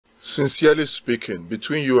Sincerely speaking,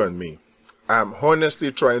 between you and me, I'm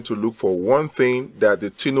honestly trying to look for one thing that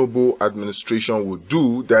the Tinubu administration would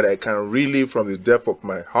do that I can really, from the depth of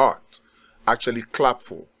my heart, actually clap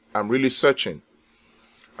for. I'm really searching.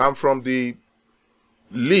 I'm from the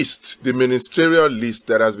list, the ministerial list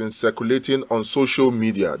that has been circulating on social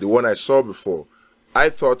media, the one I saw before. I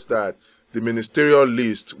thought that the ministerial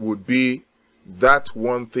list would be that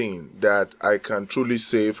one thing that I can truly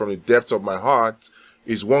say from the depth of my heart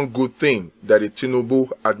is one good thing that the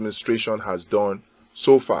Tinubu administration has done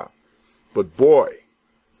so far. But boy,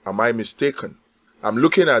 am I mistaken. I'm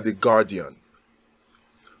looking at The Guardian.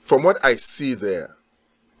 From what I see there,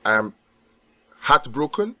 I am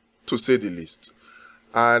heartbroken, to say the least.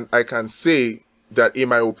 And I can say that, in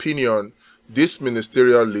my opinion, this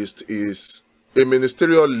ministerial list is a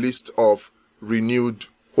ministerial list of renewed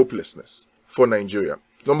hopelessness for Nigeria.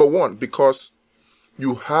 Number one, because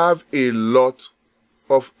you have a lot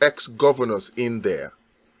of ex-governors in there,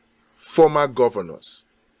 former governors.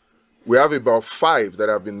 We have about 5 that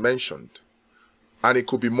have been mentioned, and it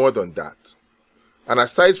could be more than that. And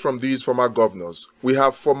aside from these former governors, we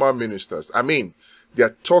have former ministers. I mean,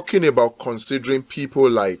 they're talking about considering people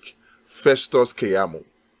like Festus Keyamo,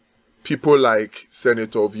 people like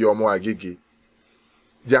Senator Viomo Agege.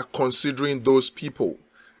 They're considering those people.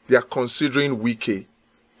 They're considering Wike.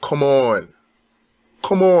 Come on.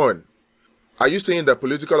 Come on. Are you saying that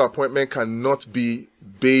political appointment cannot be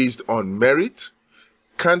based on merit?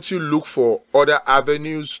 Can't you look for other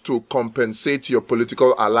avenues to compensate your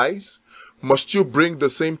political allies? Must you bring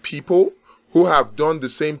the same people who have done the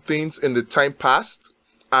same things in the time past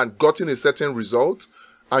and gotten a certain result,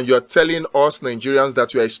 and you're telling us Nigerians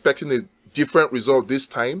that you're expecting a different result this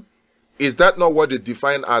time? Is that not what they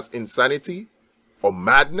define as insanity or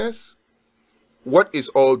madness? What is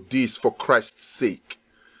all this, for Christ's sake?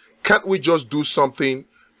 Can't we just do something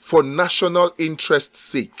for national interest's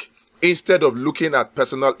sake instead of looking at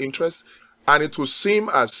personal interest? And it will seem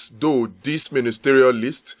as though this ministerial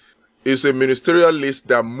list is a ministerial list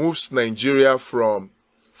that moves Nigeria from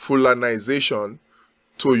Fulanization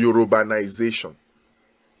to Yorubanization.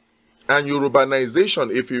 And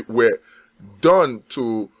Yorubanization, if it were done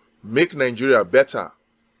to make Nigeria better,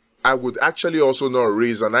 I would actually also not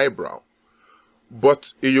raise an eyebrow.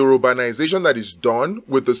 But a Yorubanization that is done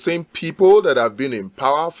with the same people that have been in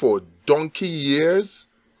power for donkey years,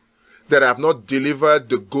 that have not delivered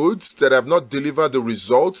the goods, that have not delivered the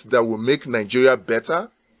results that will make Nigeria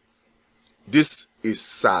better, this is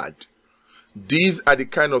sad. These are the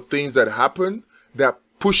kind of things that happen that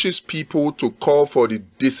pushes people to call for the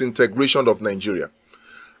disintegration of Nigeria.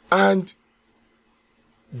 And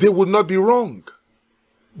they would not be wrong.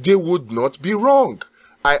 They would not be wrong.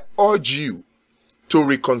 I urge you to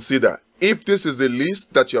reconsider. If this is the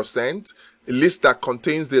list that you have sent, a list that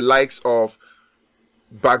contains the likes of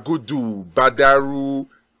Bagudu, Badaru,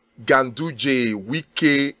 Ganduje,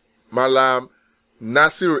 Wike, Malam,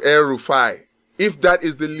 Nasir El-Rufai, if that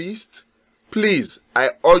is the list, please,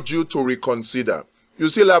 I urge you to reconsider. You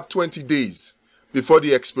still have 20 days before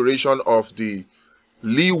the expiration of the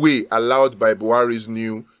leeway allowed by Buhari's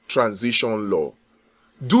new transition law.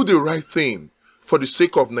 Do the right thing for the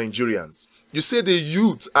sake of Nigerians. You say the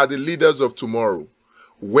youth are the leaders of tomorrow.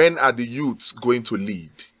 When are the youths going to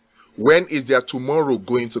lead? When is their tomorrow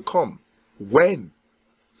going to come? When?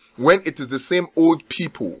 When it is the same old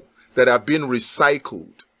people that have been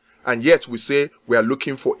recycled, and yet we say we are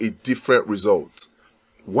looking for a different result.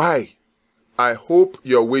 Why? I hope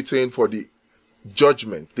you're waiting for the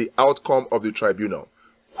judgment, the outcome of the tribunal,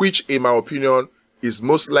 which in my opinion is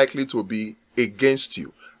most likely to be against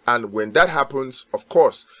you. And when that happens, of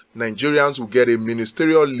course, Nigerians will get a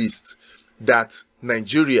ministerial list that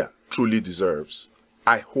Nigeria truly deserves.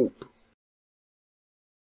 I hope.